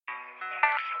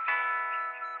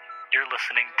You're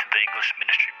listening to the English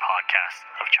Ministry Podcast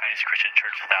of Chinese Christian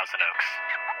Church Thousand Oaks.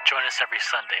 Join us every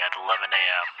Sunday at 11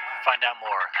 a.m. Find out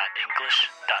more at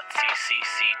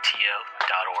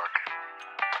english.cccto.org.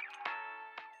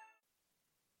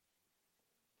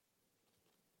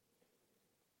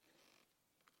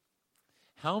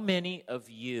 How many of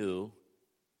you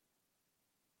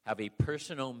have a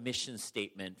personal mission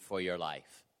statement for your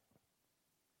life?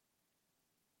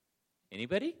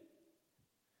 Anybody?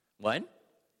 1,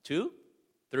 2,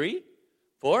 3,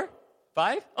 4,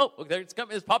 5. Oh, there it's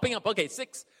coming. It's popping up. Okay,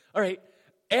 6. All right.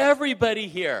 Everybody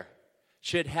here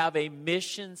should have a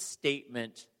mission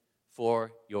statement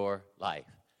for your life.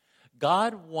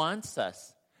 God wants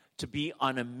us to be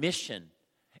on a mission,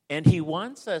 and He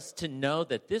wants us to know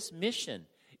that this mission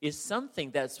is something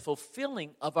that's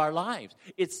fulfilling of our lives.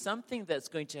 It's something that's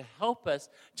going to help us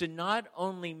to not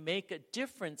only make a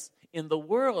difference in the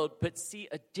world, but see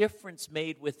a difference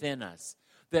made within us,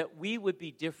 that we would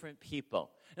be different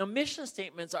people. Now, mission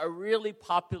statements are really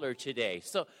popular today.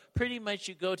 So pretty much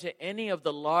you go to any of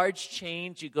the large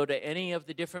chains, you go to any of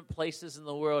the different places in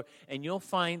the world, and you'll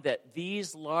find that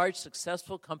these large,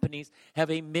 successful companies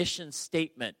have a mission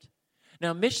statement.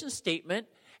 Now, mission statement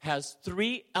has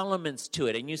 3 elements to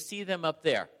it, and you see them up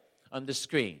there on the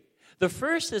screen. The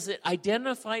first is it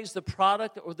identifies the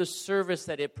product or the service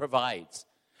that it provides.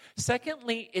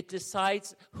 Secondly, it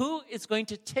decides who is going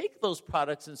to take those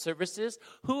products and services,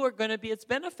 who are going to be its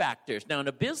benefactors. Now, in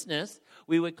a business,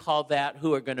 we would call that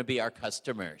who are going to be our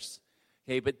customers.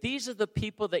 Okay, but these are the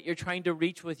people that you're trying to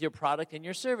reach with your product and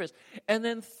your service. And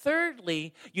then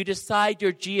thirdly, you decide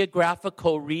your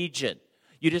geographical region.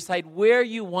 You decide where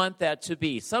you want that to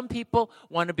be. Some people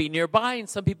want to be nearby, and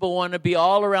some people want to be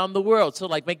all around the world. So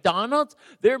like McDonald's,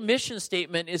 their mission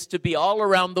statement is to be all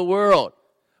around the world.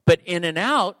 But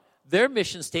In-N-Out, their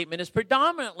mission statement is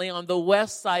predominantly on the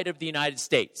west side of the United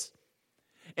States.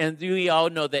 And we all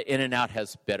know that In-N-Out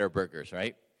has better burgers,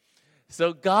 right?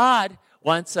 So God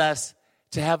wants us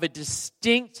to have a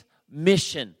distinct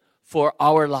mission for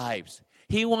our lives.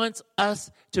 He wants us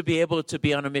to be able to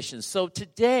be on a mission. So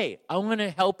today, I want to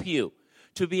help you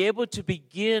to be able to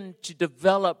begin to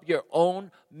develop your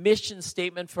own mission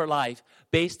statement for life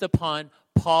based upon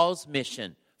Paul's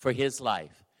mission for his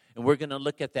life. And we're going to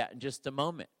look at that in just a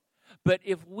moment. But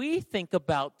if we think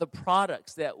about the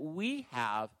products that we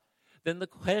have, then the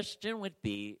question would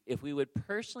be, if we would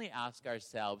personally ask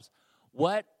ourselves,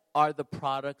 what are the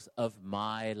products of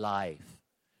my life?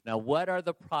 Now, what are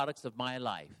the products of my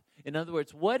life? In other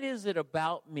words, what is it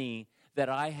about me that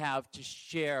I have to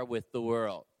share with the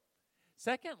world?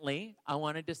 Secondly, I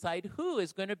want to decide who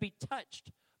is going to be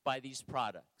touched by these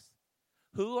products.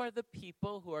 Who are the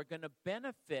people who are going to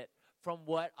benefit from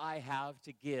what I have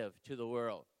to give to the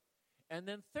world? And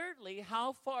then thirdly,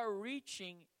 how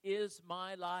far-reaching is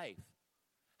my life?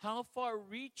 How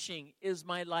far-reaching is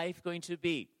my life going to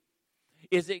be?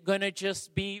 Is it going to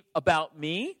just be about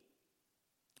me?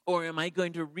 Or am I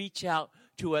going to reach out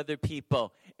to other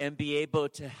people and be able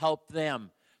to help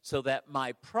them so that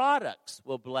my products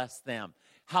will bless them?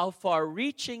 How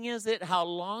far-reaching is it? How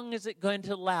long is it going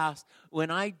to last?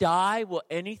 When I die, will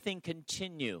anything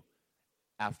continue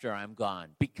after I'm gone?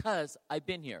 Because I've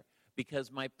been here.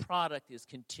 Because my product is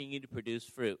continuing to produce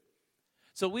fruit.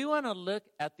 So we want to look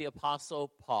at the Apostle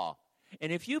Paul.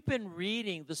 And if you've been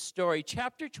reading the story,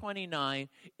 chapter 29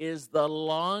 is the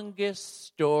longest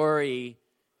story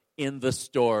in the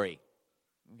story.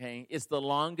 Okay? It's the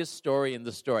longest story in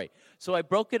the story. So I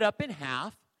broke it up in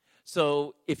half.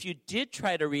 So if you did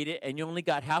try to read it and you only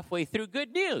got halfway through,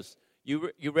 good news. You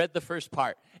read the first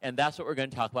part, and that's what we're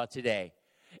going to talk about today.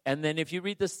 And then if you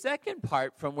read the second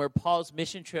part from where Paul's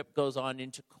mission trip goes on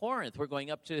into Corinth, we're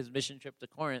going up to his mission trip to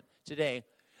Corinth today,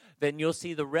 then you'll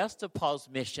see the rest of Paul's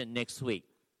mission next week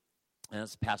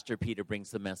as Pastor Peter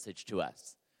brings the message to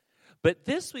us. But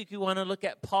this week we want to look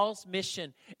at Paul's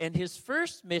mission, and his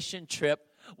first mission trip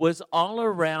was all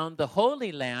around the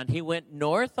Holy Land. He went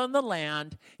north on the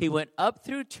land, he went up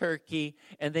through Turkey,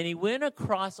 and then he went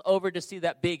across over to see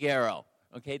that big arrow.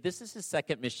 Okay, this is his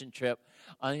second mission trip.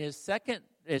 On his second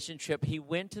mission trip, he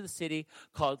went to the city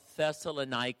called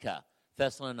Thessalonica.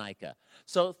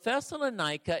 So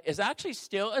Thessalonica is actually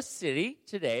still a city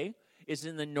today. It's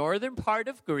in the northern part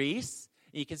of Greece.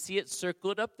 You can see it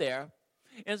circled up there.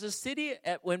 And it's a city,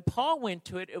 when Paul went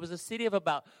to it, it was a city of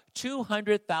about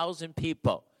 200,000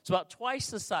 people. It's about twice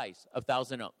the size of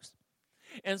Thousand Oaks.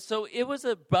 And so it was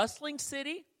a bustling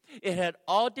city. It had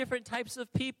all different types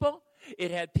of people.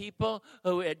 It had people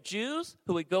who had Jews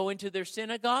who would go into their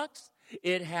synagogues.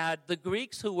 It had the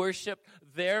Greeks who worshiped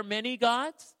their many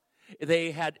gods.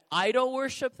 They had idol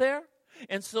worship there.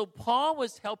 And so Paul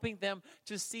was helping them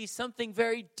to see something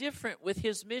very different with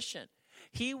his mission.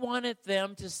 He wanted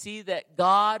them to see that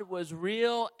God was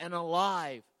real and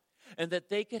alive, and that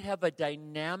they could have a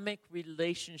dynamic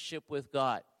relationship with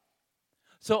God.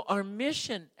 So our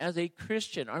mission as a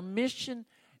Christian, our mission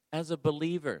as a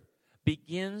believer,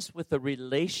 begins with a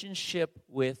relationship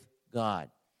with God.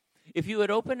 If you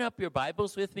would open up your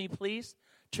Bibles with me, please,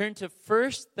 turn to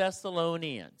 1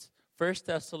 Thessalonians. 1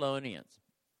 Thessalonians.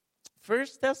 1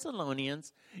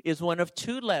 Thessalonians is one of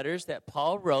two letters that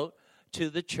Paul wrote to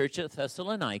the church at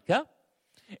Thessalonica.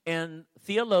 And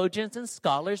theologians and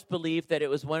scholars believe that it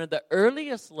was one of the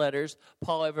earliest letters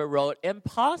Paul ever wrote, and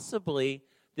possibly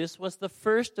this was the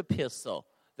first epistle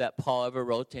that Paul ever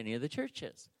wrote to any of the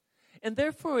churches. And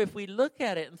therefore, if we look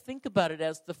at it and think about it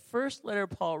as the first letter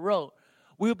Paul wrote,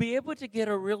 we'll be able to get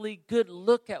a really good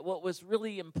look at what was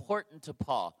really important to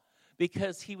Paul,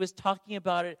 because he was talking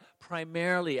about it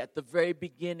primarily at the very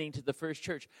beginning to the first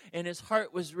church. And his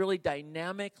heart was really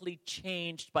dynamically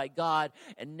changed by God,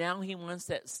 and now he wants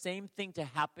that same thing to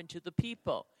happen to the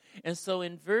people. And so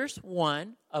in verse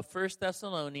 1 of 1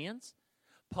 Thessalonians,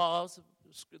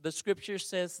 the scripture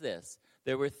says this: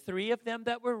 there were three of them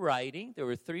that were writing. There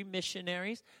were three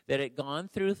missionaries that had gone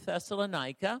through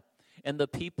Thessalonica, and the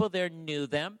people there knew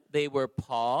them. They were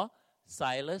Paul,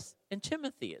 Silas, and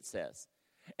Timothy, it says.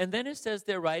 And then it says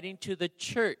they're writing to the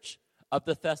church of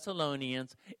the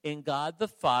Thessalonians in God the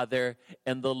Father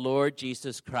and the Lord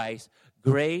Jesus Christ.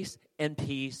 Grace and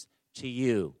peace to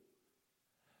you.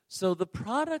 So the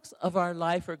products of our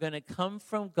life are going to come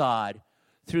from God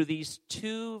through these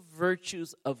two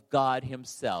virtues of God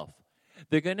himself.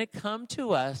 They're going to come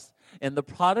to us, and the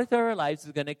product of our lives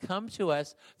is going to come to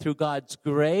us through God's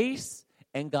grace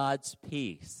and God's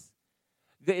peace.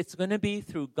 It's going to be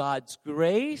through God's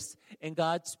grace and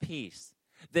God's peace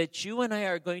that you and I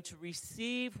are going to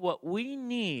receive what we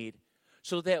need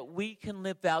so that we can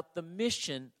live out the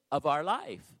mission of our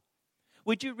life.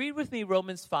 Would you read with me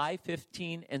Romans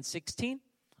 5:15 and 16?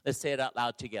 Let's say it out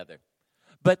loud together.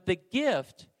 But the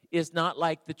gift is not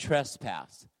like the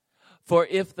trespass. For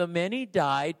if the many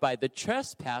died by the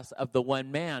trespass of the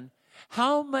one man,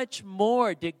 how much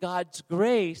more did God's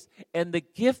grace and the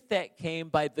gift that came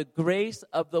by the grace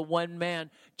of the one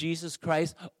man, Jesus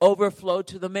Christ, overflow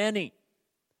to the many?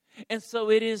 And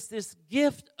so it is this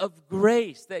gift of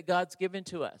grace that God's given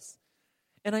to us.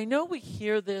 And I know we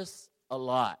hear this a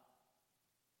lot.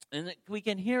 And we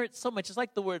can hear it so much. It's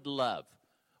like the word love.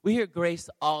 We hear grace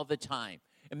all the time.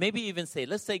 And maybe even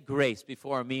let's say grace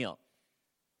before a meal.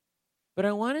 But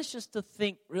I want us just to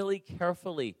think really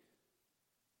carefully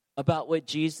about what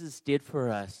Jesus did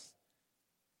for us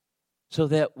so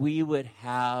that we would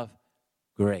have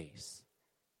grace.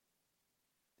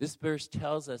 This verse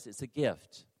tells us it's a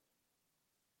gift.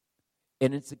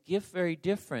 And it's a gift very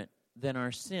different than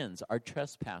our sins, our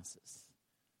trespasses.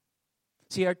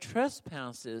 See, our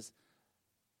trespasses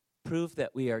prove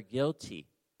that we are guilty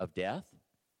of death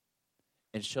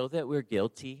and show that we're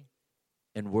guilty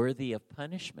and worthy of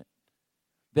punishment,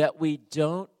 that we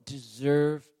don't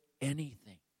deserve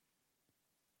anything.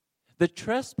 The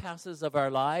trespasses of our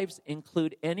lives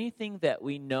include anything that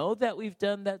we know that we've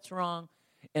done that's wrong.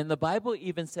 And the Bible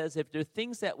even says if there are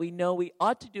things that we know we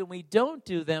ought to do and we don't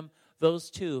do them,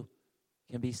 those too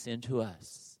can be sin to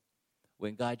us.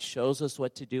 When God shows us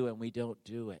what to do and we don't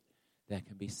do it, that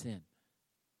can be sin.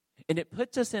 And it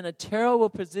puts us in a terrible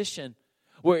position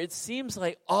where it seems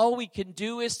like all we can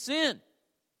do is sin.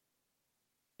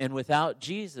 And without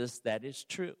Jesus, that is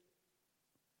true.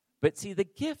 But see, the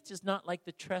gift is not like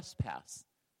the trespass.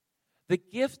 The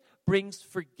gift brings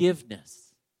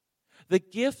forgiveness. The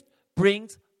gift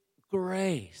brings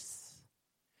grace.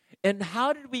 And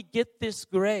how did we get this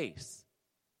grace?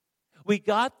 We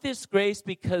got this grace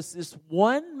because this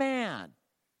one man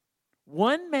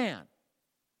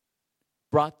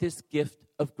brought this gift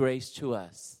of grace to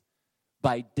us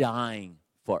by dying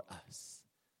for us,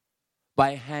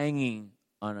 by hanging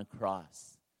on a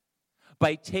cross,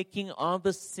 by taking all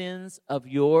the sins of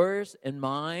yours and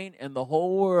mine and the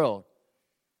whole world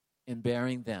and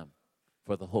bearing them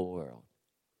for the whole world,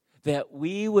 that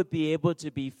we would be able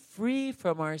to be free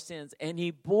from our sins. And he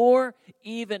bore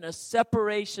even a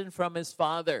separation from his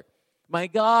Father. My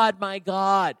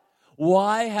God,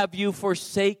 why have you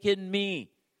forsaken me?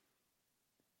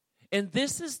 And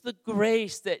this is the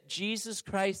grace that Jesus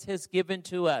Christ has given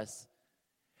to us.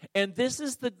 And this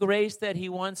is the grace that he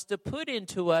wants to put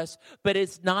into us, but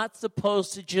it's not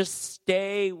supposed to just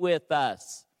stay with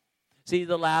us. See,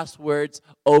 the last words,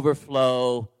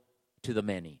 overflow to the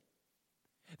many.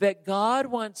 That God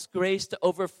wants grace to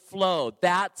overflow.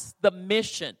 That's the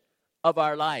mission of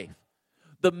our life.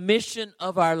 The mission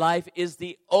of our life is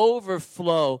the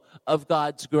overflow of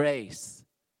God's grace.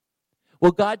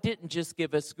 Well, God didn't just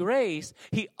give us grace,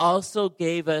 He also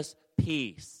gave us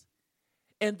peace.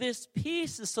 And this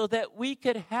peace is so that we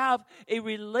could have a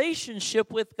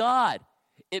relationship with God.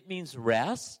 It means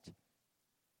rest,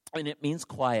 and it means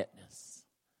quietness.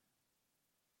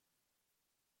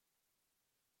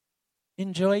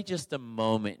 Enjoy just a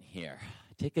moment here.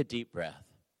 Take a deep breath.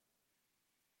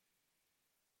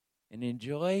 And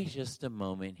enjoy just a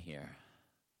moment here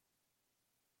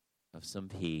of some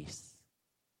peace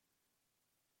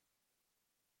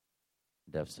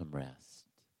and of some rest.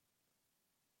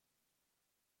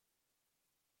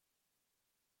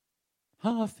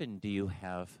 How often do you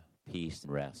have peace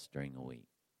and rest during a week?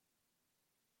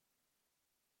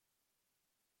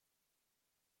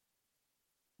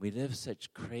 We live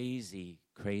such crazy,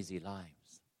 crazy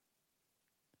lives.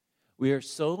 We are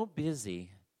so busy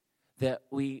that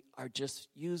we are just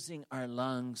using our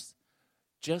lungs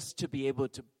just to be able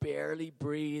to barely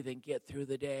breathe and get through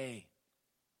the day.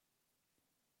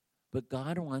 But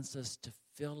God wants us to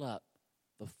fill up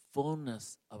the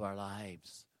fullness of our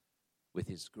lives with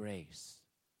His grace,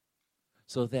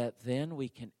 so that then we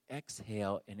can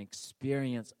exhale and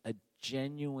experience a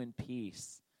genuine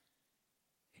peace.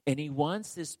 And He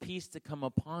wants this peace to come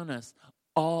upon us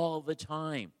all the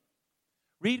time.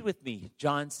 Read with me,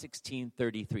 John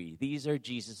 16:33. These are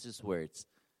Jesus' words.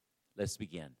 Let's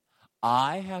begin.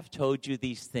 I have told you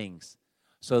these things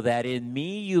so that in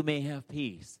me you may have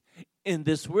peace. In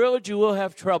this world you will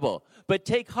have trouble, but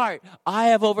take heart, I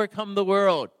have overcome the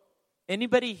world.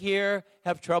 Anybody here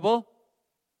have trouble?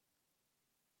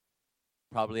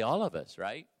 Probably all of us,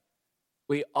 right?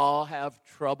 We all have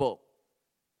trouble,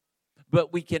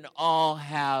 but we can all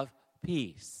have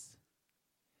peace.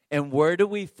 And where do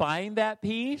we find that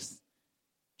peace?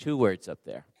 2 words up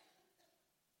there.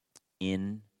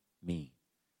 In me.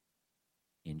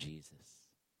 In Jesus.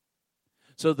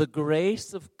 So the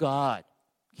grace of God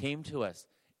came to us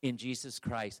in Jesus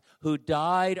Christ, who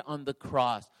died on the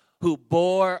cross, who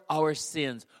bore our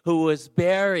sins, who was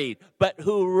buried, but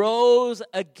who rose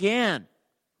again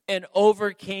and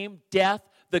overcame death,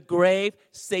 the grave,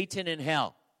 Satan, and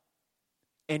hell.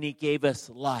 And He gave us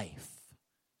life.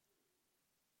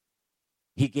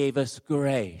 He gave us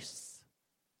grace.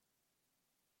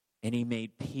 And He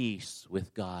made peace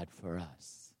with God for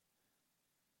us.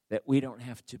 That we don't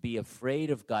have to be afraid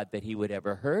of God that He would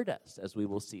ever hurt us, as we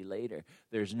will see later.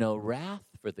 There's no wrath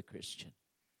for the Christian.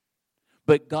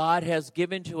 But God has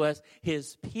given to us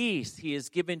His peace. He has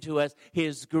given to us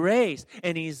His grace.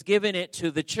 And He's given it to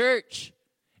the church.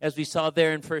 As we saw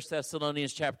there in 1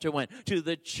 Thessalonians chapter 1. To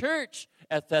the church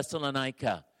at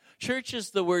Thessalonica. Church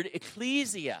is the word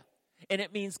ecclesia. And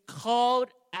it means called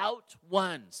out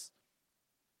ones.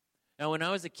 Now, when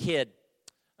I was a kid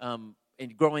and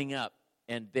growing up,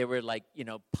 and there were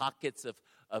pockets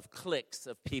of cliques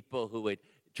of people who would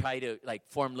try to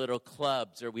form little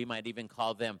clubs, or we might even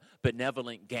call them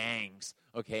benevolent gangs,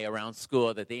 around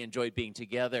school, that they enjoyed being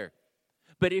together.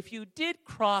 But if you did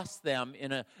cross them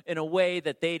in a way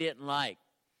that they didn't like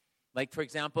for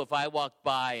example, if I walked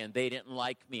by and they didn't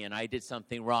like me and I did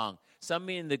something wrong,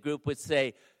 somebody in the group would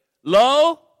say,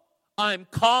 "Lo, I'm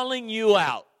calling you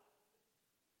out."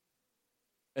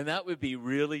 And that would be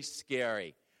really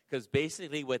scary, because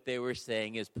basically what they were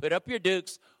saying is, put up your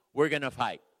dukes, we're going to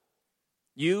fight.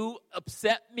 You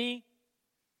upset me,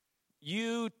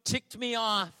 you ticked me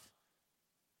off,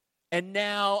 and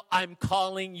now I'm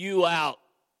calling you out.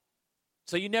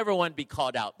 So you never want to be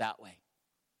called out that way.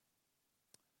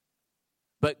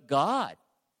 But God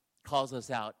calls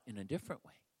us out in a different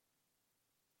way.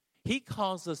 He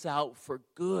calls us out for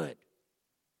good.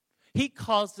 He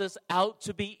calls us out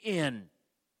to be in.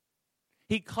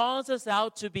 He calls us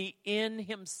out to be in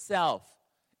Himself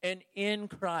and in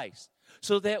Christ,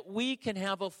 so that we can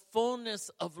have a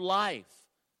fullness of life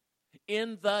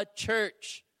in the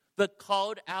church, the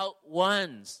called out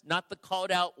ones, not the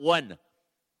called out one.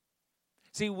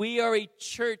 See, we are a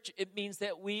church. It means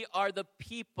that we are the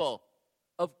people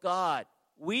of God.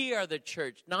 We are the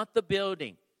church, not the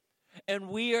building. And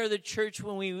we are the church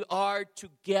when we are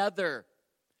together.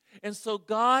 And so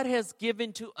God has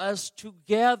given to us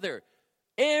together,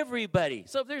 everybody.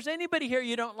 So if there's anybody here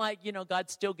you don't like, God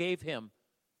still gave him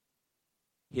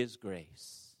His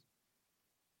grace.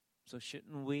 So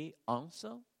shouldn't we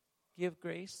also give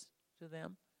grace to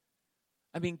them?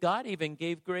 I mean, God even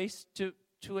gave grace to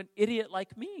an idiot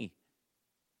like me.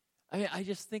 I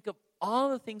just think of all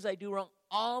the things I do wrong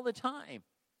all the time.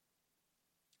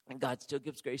 And God still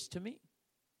gives grace to me.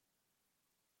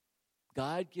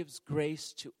 God gives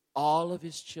grace to all of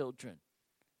His children.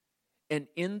 And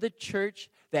in the church,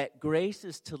 that grace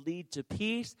is to lead to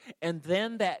peace. And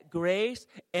then that grace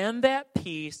and that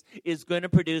peace is going to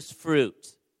produce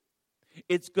fruit.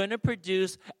 It's going to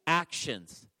produce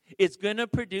actions. It's going to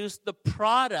produce the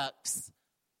products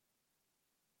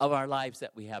of our lives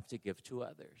that we have to give to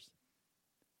others.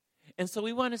 And so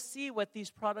we want to see what these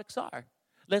products are.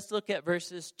 Let's look at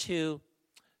verses 2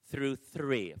 through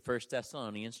 3, 1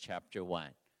 Thessalonians chapter 1.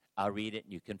 I'll read it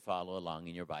and you can follow along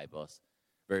in your Bibles.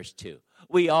 Verse 2.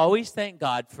 We always thank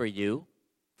God for you,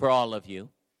 for all of you,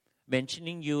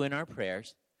 mentioning you in our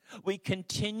prayers. We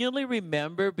continually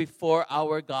remember before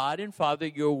our God and Father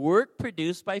your work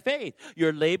produced by faith,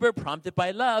 your labor prompted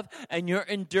by love, and your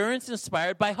endurance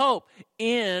inspired by hope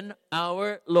in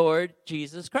our Lord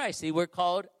Jesus Christ. See, we're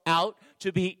called out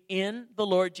to be in the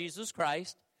Lord Jesus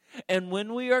Christ. And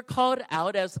when we are called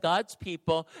out as God's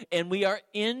people and we are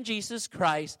in Jesus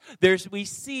Christ, we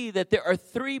see that there are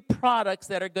three products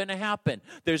that are going to happen.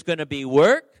 There's going to be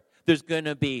work, there's going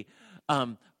to be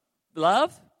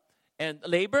love and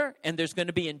labor, and there's going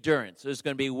to be endurance. There's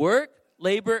going to be work,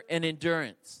 labor, and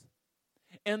endurance.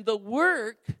 And the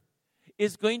work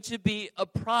is going to be a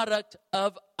product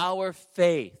of our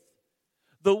faith.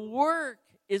 The work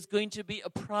is going to be a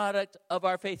product of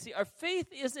our faith. See, our faith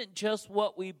isn't just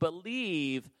what we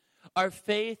believe. Our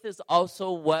faith is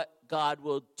also what God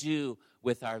will do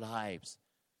with our lives.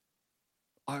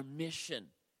 Our mission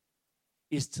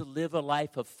is to live a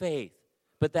life of faith.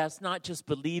 But that's not just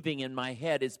believing in my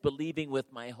head. It's believing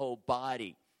with my whole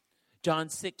body. John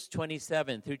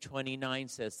 6:27 through 29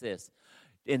 says this.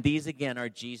 And these again are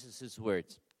Jesus'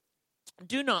 words.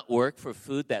 Do not work for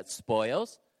food that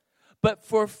spoils, but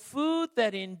for food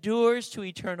that endures to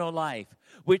eternal life,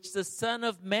 which the Son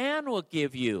of Man will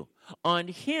give you. On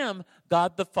him,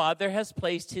 God the Father has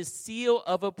placed his seal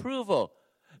of approval.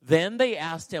 Then they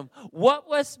asked him, what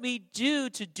must we do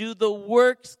to do the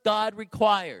works God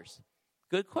requires?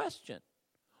 Good question.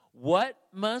 What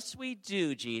must we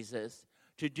do, Jesus,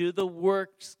 to do the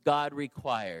works God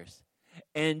requires?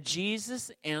 And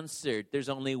Jesus answered, there's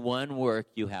only one work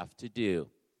you have to do.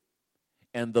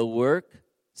 And the work,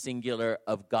 singular,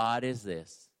 of God is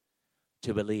this,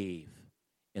 to believe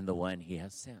in the one he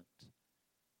has sent.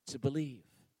 To believe.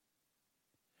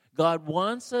 God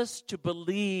wants us to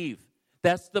believe.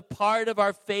 That's the part of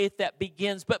our faith that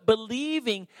begins. But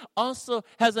believing also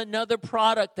has another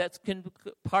product that's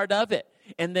part of it.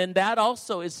 And then that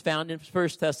also is found in 1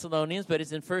 Thessalonians, but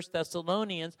it's in 1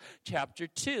 Thessalonians chapter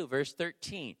 2, verse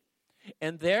 13.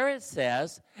 And there it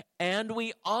says, and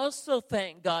we also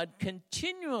thank God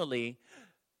continually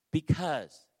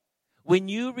because when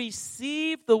you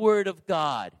receive the word of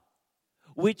God,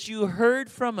 which you heard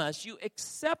from us, you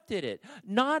accepted it,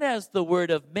 not as the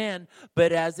word of men,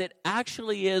 but as it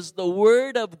actually is the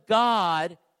word of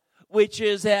God, which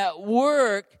is at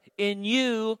work in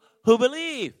you who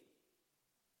believe.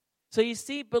 So you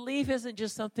see, belief isn't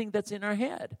just something that's in our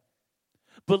head.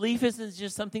 Belief isn't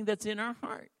just something that's in our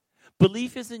heart.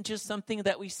 Belief isn't just something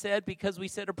that we said because we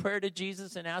said a prayer to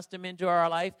Jesus and asked him into our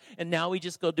life, and now we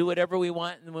just go do whatever we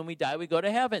want, and when we die, we go to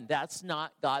heaven. That's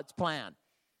not God's plan.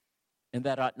 And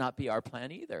that ought not be our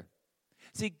plan either.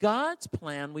 See, God's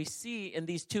plan, we see in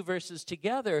these two verses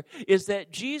together, is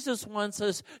that Jesus wants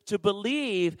us to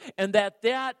believe, and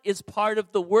that is part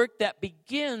of the work that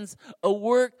begins a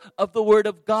work of the Word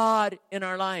of God in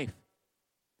our life.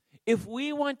 If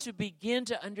we want to begin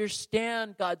to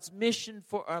understand God's mission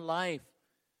for our life,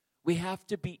 we have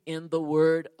to be in the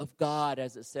Word of God,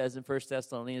 as it says in 1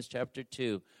 Thessalonians chapter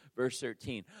 2, verse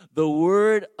 13. The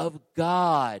Word of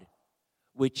God,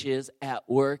 which is at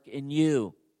work in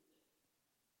you.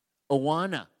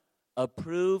 Awana,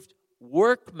 approved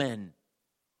workmen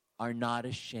are not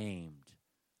ashamed.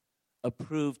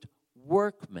 Approved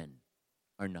workmen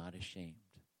are not ashamed.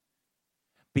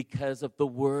 Because of the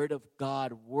word of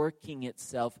God working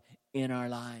itself in our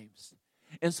lives.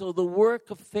 And so the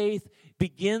work of faith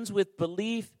begins with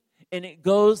belief, and it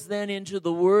goes then into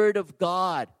the word of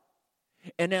God.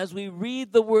 And as we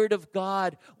read the Word of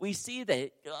God, we see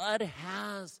that God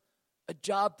has a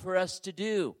job for us to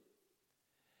do.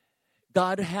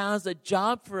 God has a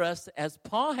job for us, as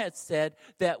Paul had said,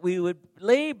 that we would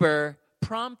labor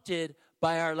prompted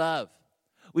by our love.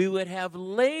 We would have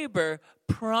labor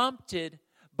prompted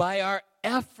by our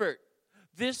effort.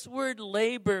 This word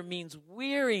labor means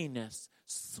weariness,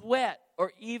 sweat,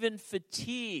 or even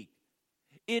fatigue.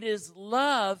 It is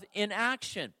love in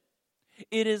action.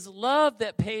 It is love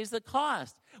that pays the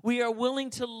cost. We are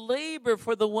willing to labor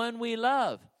for the one we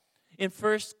love. In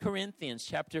 1 Corinthians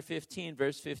chapter 15,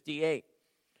 verse 58,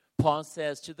 Paul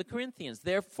says to the Corinthians,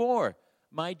 therefore,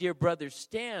 my dear brothers,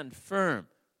 stand firm,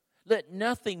 Let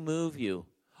nothing move you.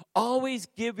 Always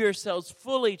give yourselves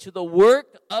fully to the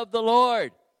work of the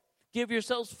Lord. Give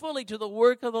yourselves fully to the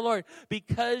work of the Lord,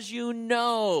 because you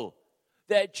know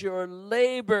that your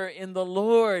labor in the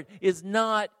Lord is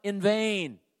not in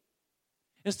vain.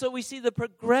 And so we see the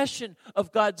progression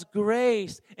of God's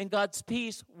grace and God's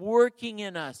peace working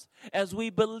in us. As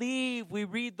we believe, we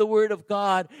read the Word of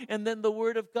God, and then the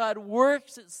Word of God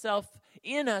works itself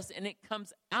in us, and it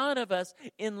comes out of us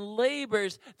in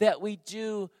labors that we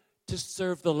do to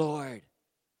serve the Lord.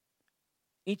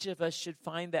 Each of us should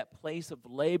find that place of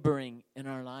laboring in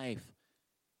our life.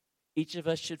 Each of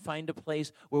us should find a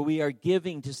place where we are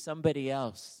giving to somebody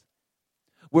else,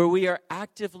 where we are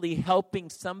actively helping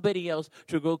somebody else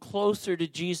to go closer to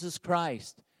Jesus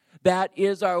Christ. That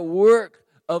is our work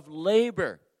of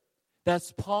labor.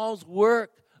 That's Paul's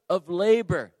work of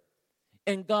labor.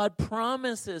 And God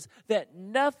promises that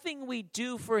nothing we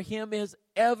do for him is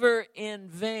ever in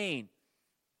vain.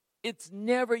 It's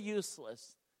never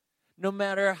useless. No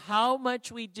matter how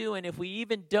much we do, and if we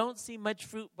even don't see much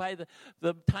fruit by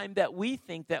the time that we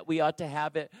think that we ought to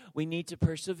have it, we need to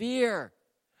persevere.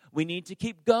 We need to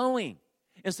keep going.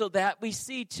 And so that we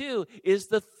see too is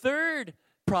the third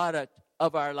product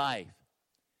of our life.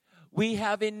 We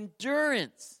have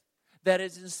endurance that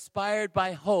is inspired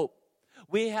by hope.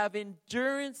 We have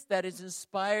endurance that is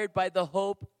inspired by the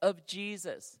hope of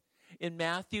Jesus. In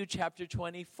Matthew chapter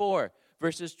 24,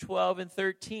 verses 12 and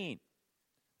 13,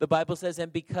 the Bible says,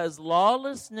 "And because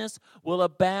lawlessness will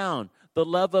abound, the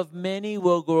love of many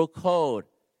will grow cold.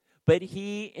 But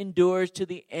he endures to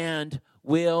the end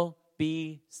will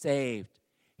be saved."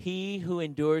 He who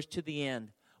endures to the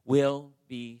end will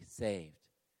be saved.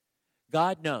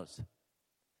 God knows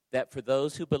that for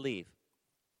those who believe,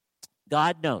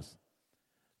 God knows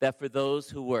that for those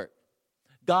who work,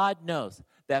 God knows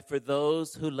that for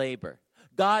those who labor,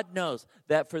 God knows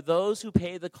that for those who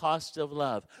pay the cost of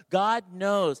love, God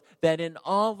knows that in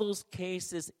all those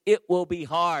cases it will be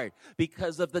hard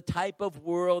because of the type of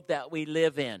world that we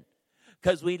live in.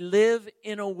 Because we live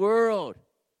in a world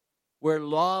where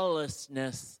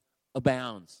lawlessness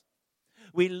abounds.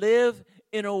 We live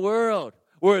in a world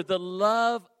where the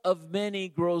love of many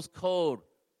grows cold,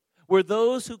 where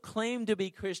those who claim to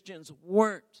be Christians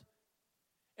weren't.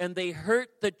 And they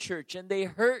hurt the church, and they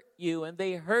hurt you, and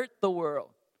they hurt the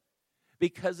world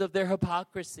because of their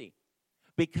hypocrisy,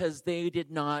 because they did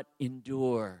not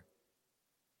endure.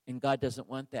 And God doesn't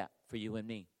want that for you and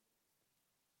me.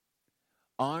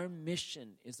 Our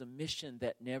mission is a mission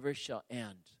that never shall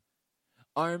end.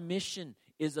 Our mission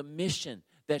is a mission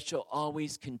that shall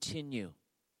always continue.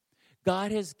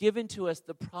 God has given to us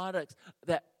the products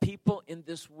that people in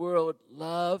this world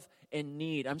love and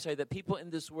need. That people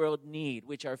in this world need,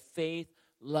 which are faith,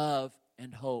 love,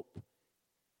 and hope.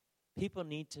 People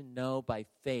need to know by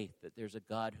faith that there's a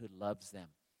God who loves them.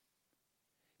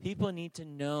 People need to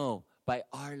know by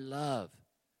our love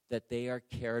that they are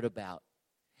cared about.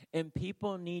 And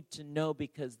people need to know,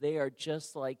 because they are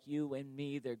just like you and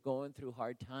me, they're going through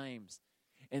hard times.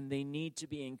 And they need to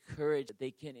be encouraged that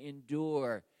they can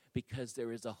endure, because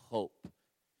there is a hope.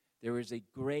 There is a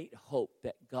great hope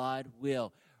that God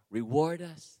will reward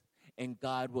us, and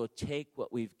God will take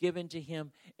what we've given to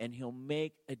him, and he'll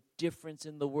make a difference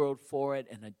in the world for it,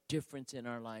 and a difference in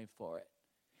our life for it.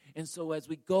 And so as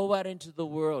we go out into the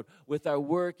world with our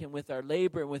work and with our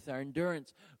labor and with our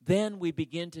endurance, then we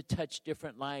begin to touch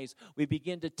different lives. We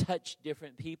begin to touch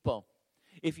different people.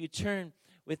 If you turn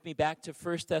with me back to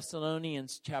 1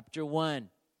 Thessalonians chapter 1,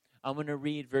 I'm going to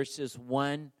read verses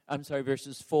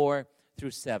 4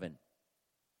 through 7.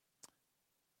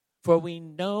 "For we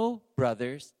know,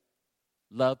 brothers,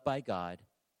 loved by God,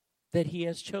 that he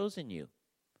has chosen you,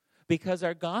 because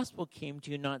our gospel came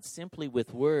to you not simply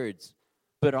with words,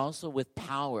 but also with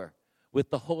power,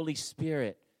 with the Holy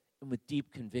Spirit, and with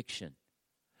deep conviction.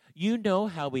 You know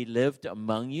how we lived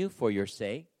among you for your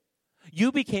sake.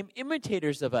 You became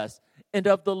imitators of us and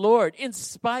of the Lord in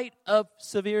spite of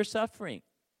severe suffering.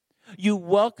 You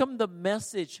welcomed the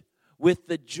message with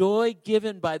the joy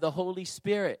given by the Holy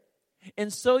Spirit.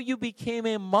 And so you became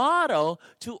a model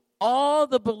to all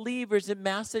the believers in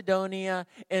Macedonia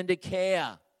and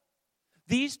Achaia."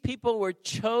 These people were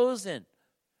chosen.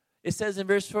 It says in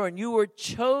verse 4, "And you were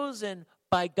chosen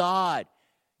by God."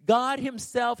 God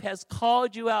himself has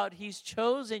called you out. He's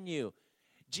chosen you.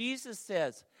 Jesus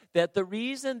says that the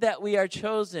reason that we are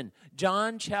chosen,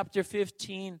 John chapter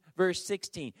 15, verse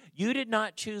 16, "You did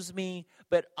not choose me,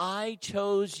 but I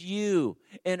chose you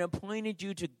and appointed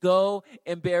you to go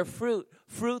and bear fruit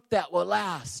that will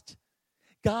last."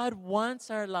 God wants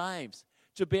our lives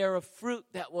to bear a fruit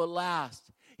that will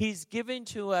last. He's given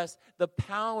to us the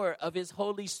power of His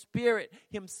Holy Spirit,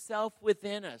 Himself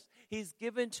within us. He's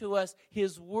given to us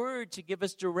His Word to give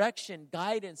us direction,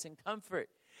 guidance, and comfort.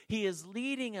 He is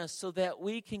leading us so that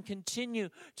we can continue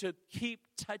to keep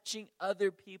touching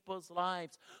other people's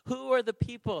lives. Who are the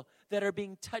people that are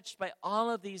being touched by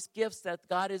all of these gifts that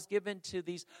God has given to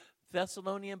these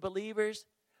Thessalonian believers?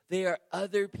 They are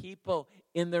other people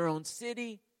in their own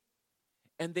city,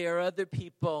 and they are other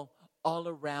people all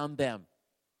around them.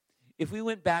 If we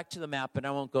went back to the map, and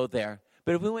I won't go there,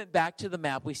 but if we went back to the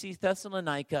map, we see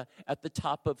Thessalonica at the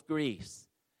top of Greece.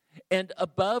 And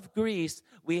above Greece,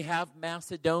 we have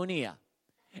Macedonia.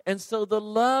 And so the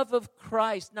love of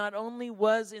Christ not only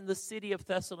was in the city of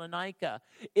Thessalonica,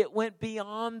 it went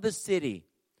beyond the city.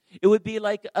 It would be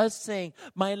like us saying,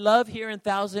 my love here in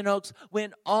Thousand Oaks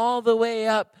went all the way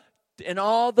up and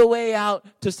all the way out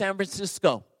to San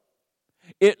Francisco.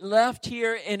 It left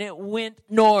here and it went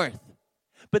north.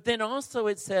 But then also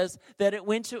it says that it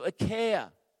went to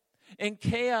Achaia. And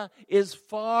Achaia is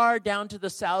far down to the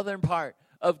southern part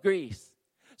of Greece.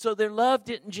 So their love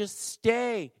didn't just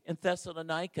stay in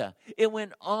Thessalonica. It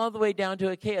went all the way down to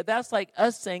Achaia. That's like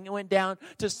us saying it went down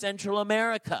to Central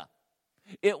America.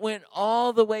 It went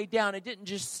all the way down. It didn't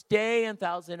just stay in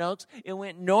Thousand Oaks. It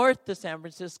went north to San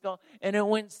Francisco, and it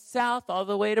went south all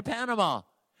the way to Panama.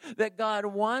 That God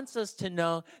wants us to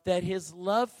know that His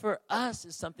love for us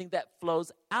is something that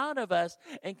flows out of us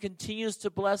and continues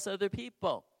to bless other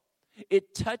people.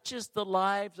 It touches the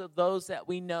lives of those that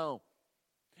we know.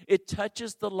 It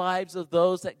touches the lives of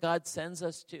those that God sends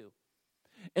us to.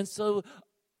 And so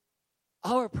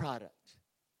our product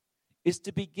is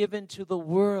to be given to the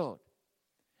world.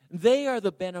 They are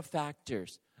the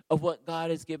benefactors of what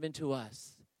God has given to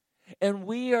us. And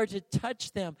we are to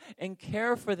touch them and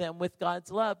care for them with God's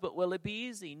love. But will it be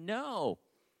easy? No.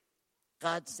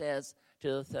 God says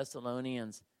to the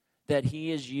Thessalonians that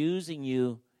He is using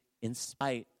you in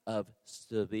spite of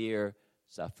severe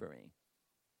suffering.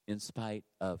 In spite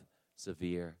of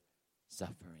severe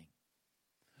suffering.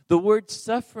 The word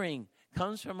suffering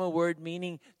comes from a word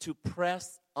meaning to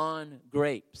press on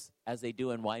grapes, as they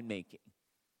do in winemaking.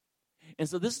 And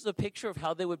so this is a picture of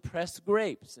how they would press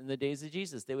grapes in the days of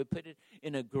Jesus. They would put it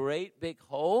in a great big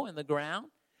hole in the ground,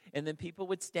 and then people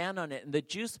would stand on it. And the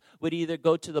juice would either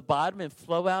go to the bottom and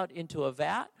flow out into a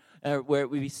vat, where it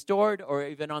would be stored, or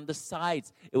even on the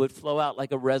sides, it would flow out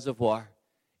like a reservoir.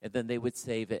 And then they would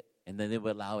save it, and then they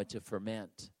would allow it to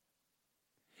ferment.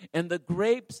 And the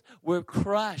grapes were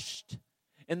crushed,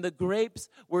 and the grapes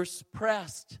were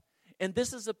pressed. And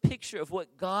this is a picture of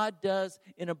what God does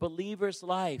in a believer's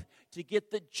life to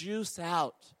get the juice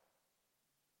out.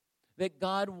 That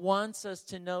God wants us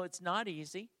to know it's not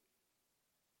easy,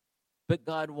 but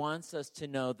God wants us to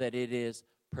know that it is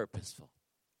purposeful.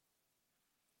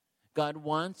 God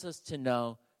wants us to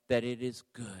know that it is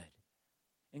good.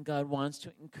 And God wants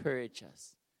to encourage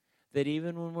us that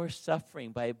even when we're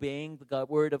suffering by obeying the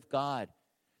word of God,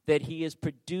 that He is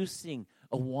producing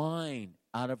a wine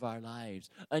out of our lives,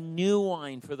 a new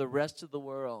wine for the rest of the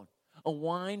world, a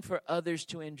wine for others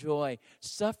to enjoy.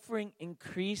 Suffering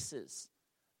increases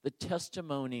the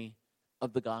testimony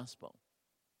of the gospel.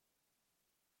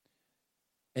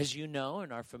 As you know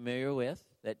and are familiar with,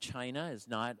 that China is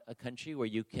not a country where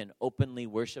you can openly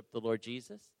worship the Lord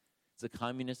Jesus. It's a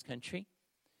communist country.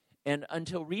 And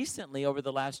until recently, over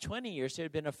the last 20 years, there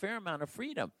had been a fair amount of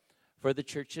freedom for the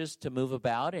churches to move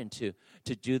about and to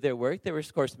do their work. There were,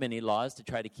 of course, many laws to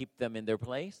try to keep them in their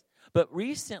place. But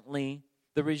recently,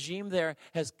 the regime there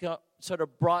has sort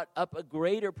of brought up a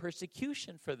greater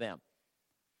persecution for them.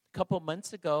 A couple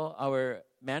months ago, our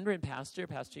Mandarin pastor,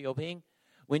 Pastor Yoping,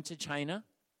 went to China,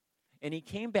 and he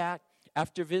came back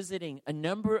after visiting a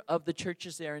number of the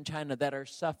churches there in China that are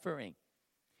suffering.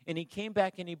 And he came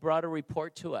back and he brought a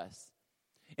report to us.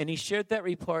 And he shared that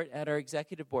report at our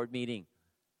executive board meeting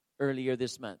earlier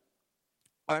this month.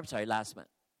 Last month.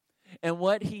 And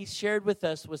what he shared with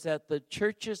us was that the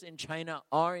churches in China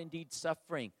are indeed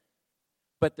suffering,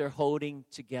 but they're holding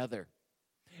together.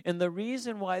 And the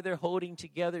reason why they're holding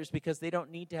together is because they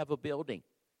don't need to have a building.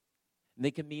 And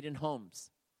they can meet in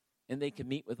homes. And they can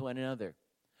meet with one another.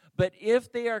 But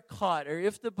if they are caught, or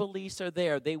if the police are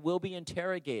there, they will be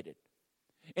interrogated.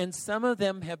 And some of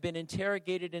them have been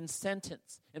interrogated and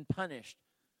sentenced and punished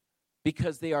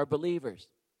because they are believers.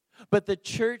 But the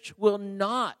church will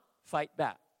not fight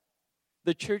back.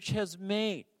 The church has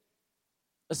made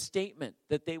a statement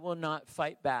that they will not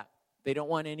fight back. They don't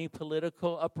want any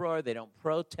political uproar. They don't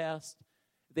protest.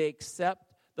 They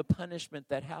accept the punishment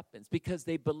that happens because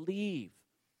they believe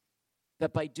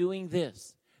that by doing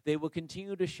this, They will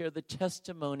continue to share the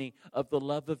testimony of the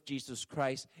love of Jesus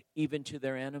Christ even to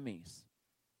their enemies.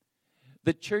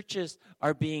 The churches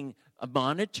are being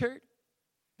monitored.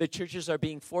 The churches are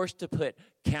being forced to put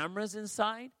cameras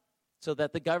inside so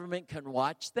that the government can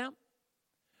watch them.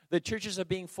 The churches are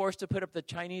being forced to put up the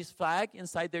Chinese flag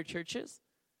inside their churches.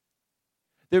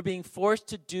 They're being forced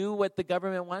to do what the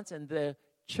government wants, and the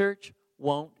church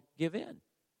won't give in.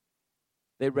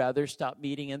 They'd rather stop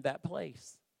meeting in that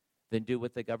place than do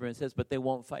what the government says, but they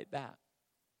won't fight back.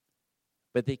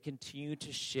 But they continue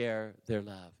to share their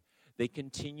love. They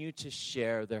continue to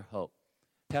share their hope.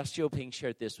 Pastor Yoping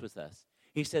shared this with us.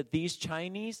 He said these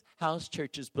Chinese house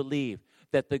churches believe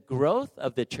that the growth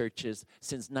of the churches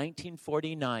since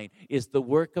 1949 is the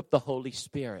work of the Holy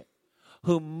Spirit,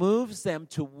 who moves them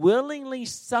to willingly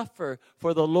suffer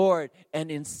for the Lord and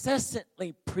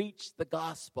incessantly preach the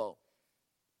gospel.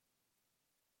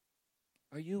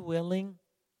 Are you willing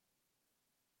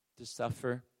to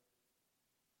suffer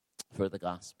for the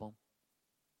gospel?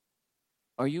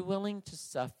 Are you willing to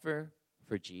suffer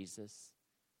for Jesus?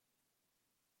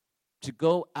 To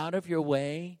go out of your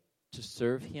way to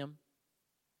serve him?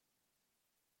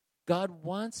 God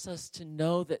wants us to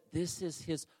know that this is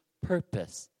his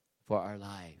purpose for our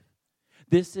life.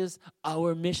 This is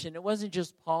our mission. It wasn't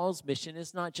just Paul's mission.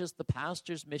 It's not just the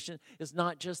pastor's mission. It's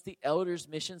not just the elders'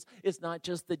 missions. It's not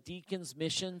just the deacons'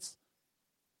 missions.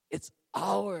 It's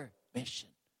our mission.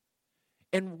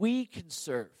 And we can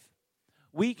serve.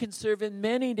 We can serve in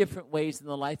many different ways in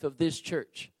the life of this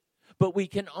church. But we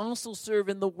can also serve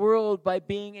in the world by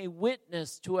being a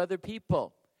witness to other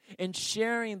people and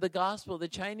sharing the gospel. The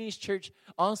Chinese church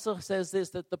also says this,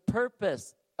 that the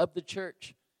purpose of the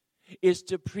church is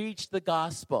to preach the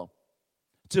gospel,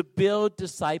 to build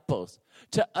disciples,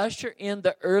 to usher in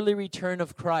the early return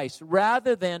of Christ,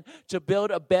 rather than to build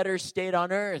a better state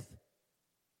on earth.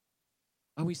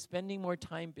 Are we spending more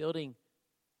time building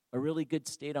a really good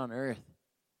state on earth?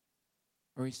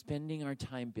 Or are we spending our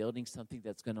time building something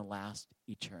that's going to last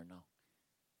eternal?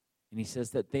 And he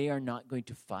says that they are not going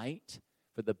to fight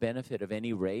for the benefit of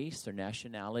any race or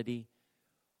nationality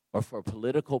or for a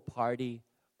political party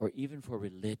or even for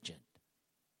religion.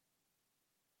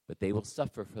 But they will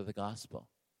suffer for the gospel,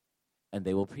 and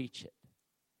they will preach it,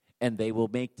 and they will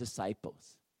make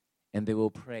disciples, and they will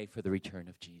pray for the return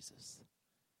of Jesus.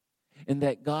 And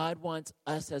that God wants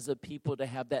us as a people to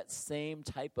have that same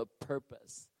type of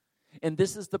purpose. And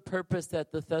this is the purpose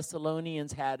that the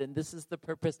Thessalonians had, and this is the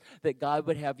purpose that God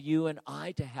would have you and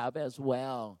I to have as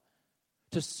well.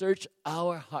 To search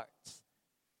our hearts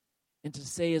and to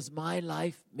say, is my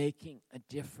life making a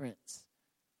difference?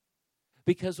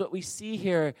 Because what we see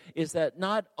here is that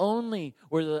not only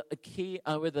were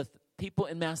the people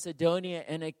in Macedonia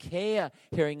and Achaia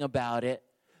hearing about it,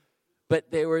 but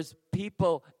there was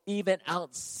people even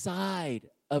outside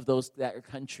of that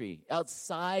country,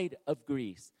 outside of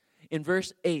Greece. In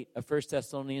verse 8 of 1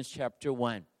 Thessalonians chapter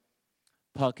 1,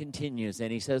 Paul continues,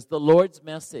 and he says, the Lord's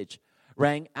message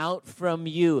rang out from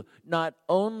you, not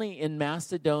only in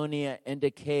Macedonia and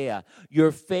Achaia.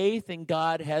 Your faith in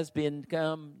God has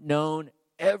become known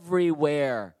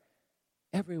everywhere.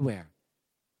 Everywhere.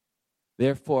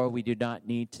 Therefore, we do not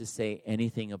need to say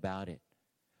anything about it,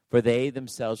 for they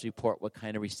themselves report what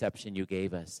kind of reception you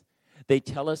gave us. They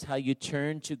tell us how you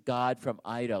turned to God from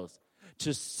idols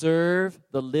to serve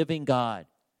the living God,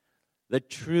 the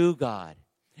true God,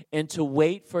 and to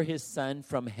wait for his Son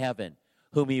from heaven,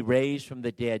 whom he raised from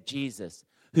the dead, Jesus,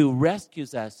 who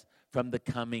rescues us from the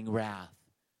coming wrath.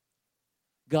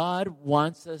 God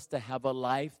wants us to have a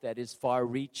life that is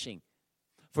far-reaching.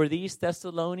 For these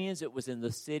Thessalonians, it was in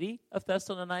the city of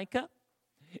Thessalonica.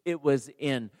 It was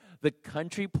in the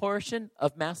country portion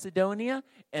of Macedonia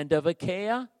and of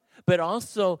Achaia, but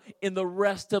also in the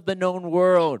rest of the known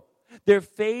world. Their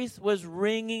faith was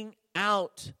ringing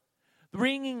out.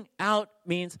 Ringing out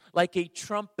means like a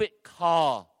trumpet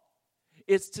call.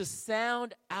 It's to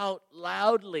sound out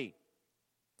loudly.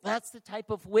 That's the type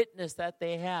of witness that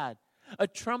they had. A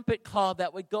trumpet call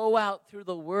that would go out through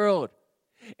the world.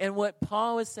 And what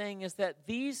Paul is saying is that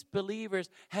these believers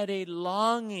had a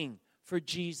longing for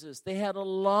Jesus. They had a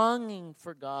longing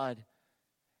for God.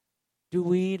 Do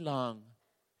we long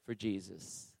for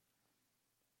Jesus?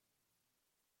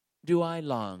 Do I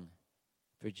long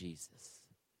for Jesus?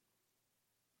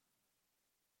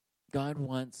 God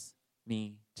wants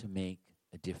me to make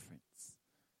a difference.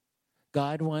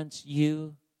 God wants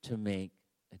you to make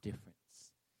a difference.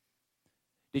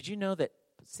 Did you know that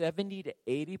 70 to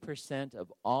 80%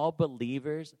 of all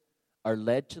believers are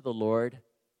led to the Lord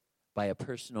by a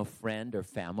personal friend or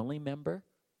family member?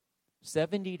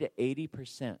 70 to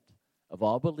 80% of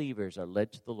all believers are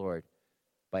led to the Lord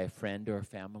by a friend or a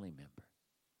family member.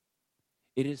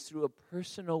 It is through a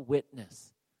personal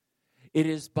witness. It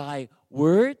is by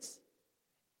words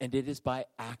and it is by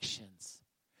actions.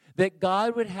 That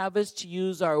God would have us to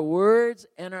use our words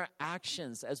and our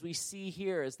actions, as we see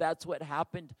here, as that's what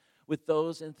happened with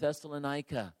those in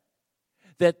Thessalonica.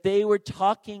 That they were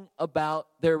talking about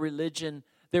their religion.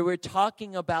 They were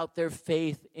talking about their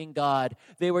faith in God.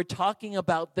 They were talking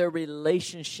about their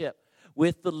relationship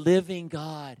with the living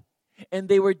God. And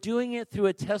they were doing it through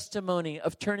a testimony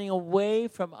of turning away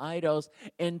from idols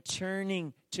and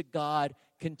turning to God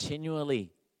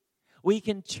continually. We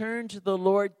can turn to the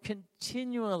Lord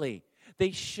continually. They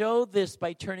showed this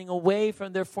by turning away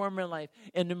from their former life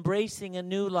and embracing a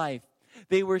new life.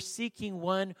 They were seeking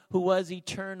one who was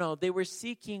eternal. They were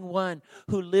seeking one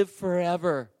who lived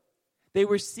forever. They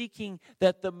were seeking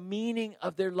that the meaning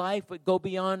of their life would go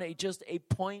beyond just a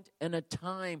point and a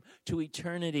time to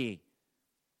eternity.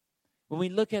 When we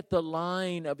look at the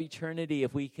line of eternity,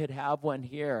 if we could have one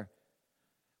here,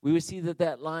 we would see that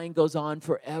that line goes on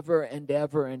forever and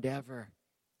ever and ever.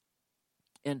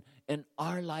 And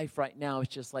our life right now is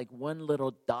just like one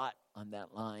little dot on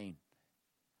that line.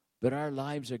 But our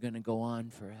lives are going to go on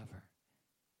forever.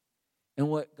 And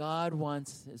what God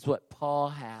wants is what Paul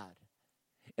had.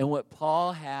 And what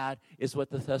Paul had is what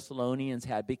the Thessalonians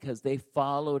had, because they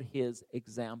followed his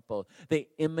example. They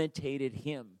imitated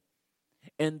him.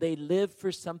 And they lived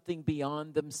for something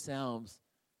beyond themselves.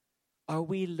 Are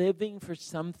we living for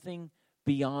something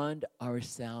beyond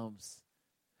ourselves?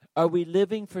 Are we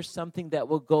living for something that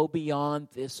will go beyond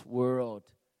this world?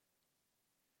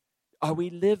 Are we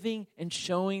living and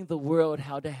showing the world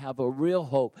how to have a real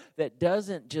hope that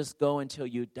doesn't just go until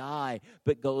you die,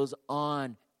 but goes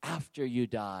on after you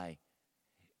die?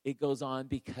 It goes on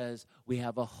because we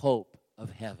have a hope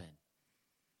of heaven.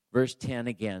 Verse 10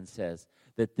 again says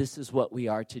that this is what we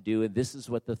are to do, and this is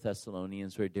what the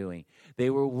Thessalonians were doing. They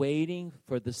were waiting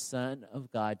for the Son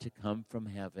of God to come from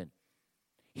heaven.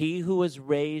 He who was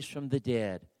raised from the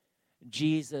dead,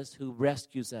 Jesus who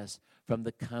rescues us from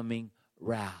the coming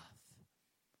wrath.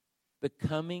 The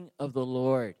coming of the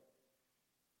Lord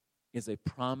is a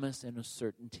promise and a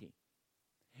certainty.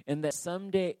 And that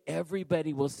someday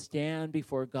everybody will stand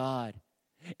before God.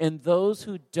 And those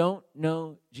who don't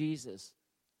know Jesus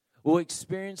will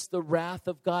experience the wrath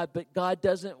of God. But God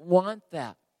doesn't want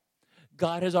that.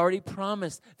 God has already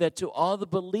promised that to all the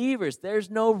believers,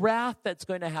 there's no wrath that's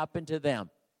going to happen to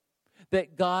them.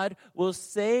 That God will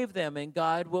save them and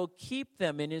God will keep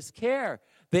them in His care.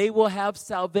 They will have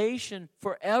salvation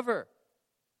forever.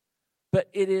 But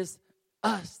it is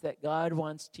us that God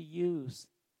wants to use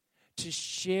to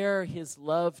share His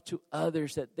love to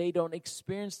others, that they don't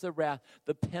experience the wrath,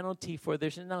 the penalty for their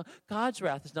sin. Now, God's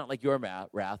wrath is not like your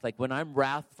wrath. Like when I'm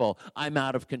wrathful, I'm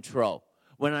out of control.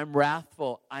 When I'm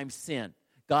wrathful, I'm sin.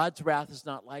 God's wrath is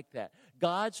not like that.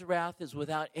 God's wrath is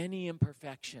without any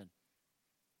imperfection.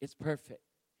 It's perfect.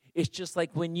 It's just like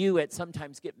when you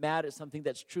sometimes get mad at something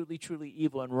that's truly, truly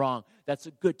evil and wrong. That's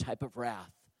a good type of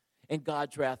wrath. And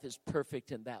God's wrath is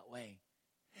perfect in that way.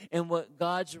 And what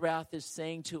God's wrath is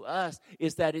saying to us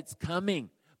is that it's coming,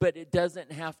 but it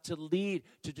doesn't have to lead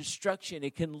to destruction.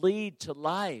 It can lead to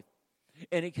life.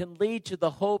 And it can lead to the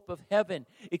hope of heaven.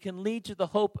 It can lead to the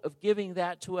hope of giving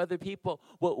that to other people,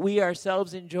 what we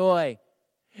ourselves enjoy.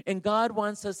 And God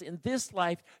wants us in this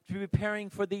life to be preparing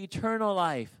for the eternal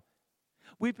life.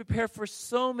 We prepare for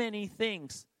so many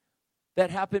things that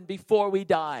happen before we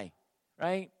die,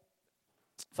 right?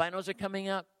 Finals are coming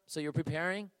up, so you're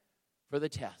preparing for the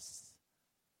tests.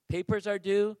 Papers are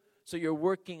due, so you're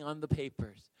working on the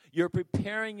papers. You're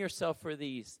preparing yourself for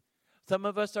these. Some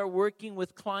of us are working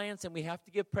with clients and we have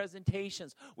to give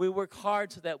presentations. We work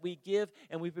hard so that we give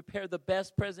and we prepare the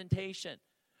best presentation.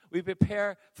 We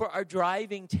prepare for our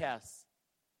driving tests.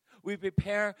 We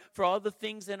prepare for all the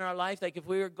things in our life. Like if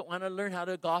we want to learn how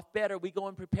to golf better, we go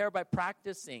and prepare by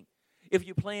practicing. If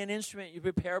you play an instrument, you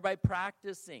prepare by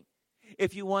practicing.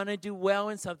 If you want to do well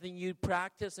in something, you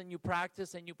practice and you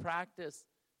practice and you practice.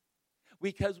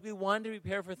 Because we want to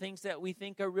prepare for things that we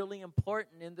think are really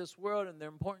important in this world, and they're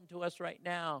important to us right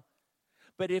now.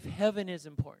 But if heaven is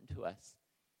important to us,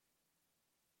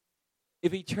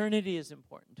 if eternity is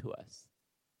important to us,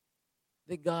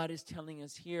 that God is telling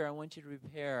us here, I want you to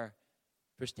prepare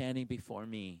for standing before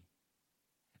me.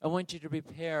 I want you to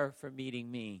prepare for meeting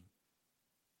me.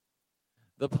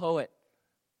 The poet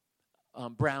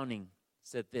Browning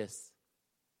said this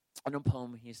in a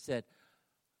poem. He said,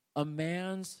 a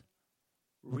man's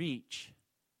reach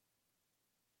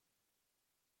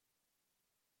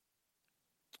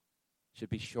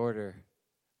should be shorter.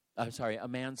 A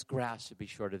man's grasp should be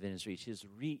shorter than his reach. His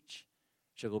reach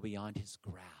shall go beyond his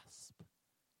grasp.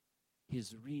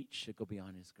 His reach should go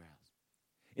beyond his grasp.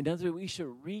 In other words, we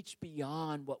should reach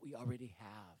beyond what we already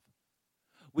have.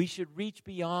 We should reach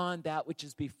beyond that which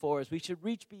is before us. We should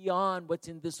reach beyond what's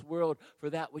in this world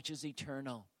for that which is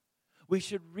eternal. We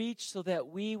should reach so that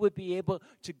we would be able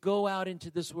to go out into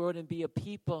this world and be a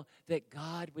people that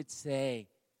God would say,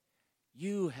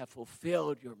 you have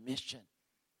fulfilled your mission.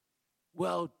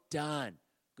 Well done,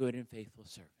 good and faithful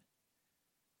servant.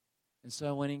 And so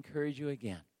I want to encourage you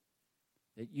again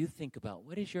that you think about,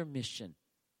 what is your mission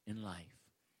in life?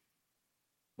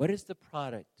 What is the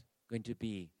product going to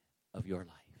be of your life?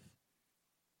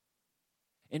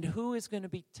 And who is going to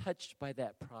be touched by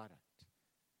that product?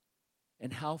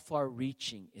 And how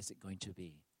far-reaching is it going to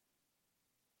be?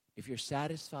 If you're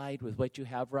satisfied with what you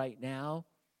have right now,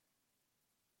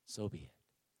 so be it.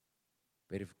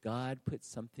 But if God puts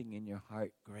something in your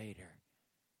heart greater,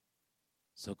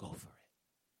 so go for it.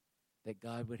 That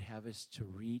God would have us to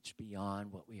reach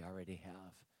beyond what we already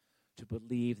have, to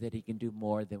believe that he can do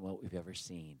more than what we've ever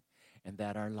seen, and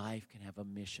that our life can have a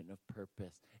mission of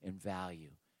purpose and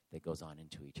value that goes on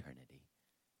into eternity.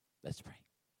 Let's pray.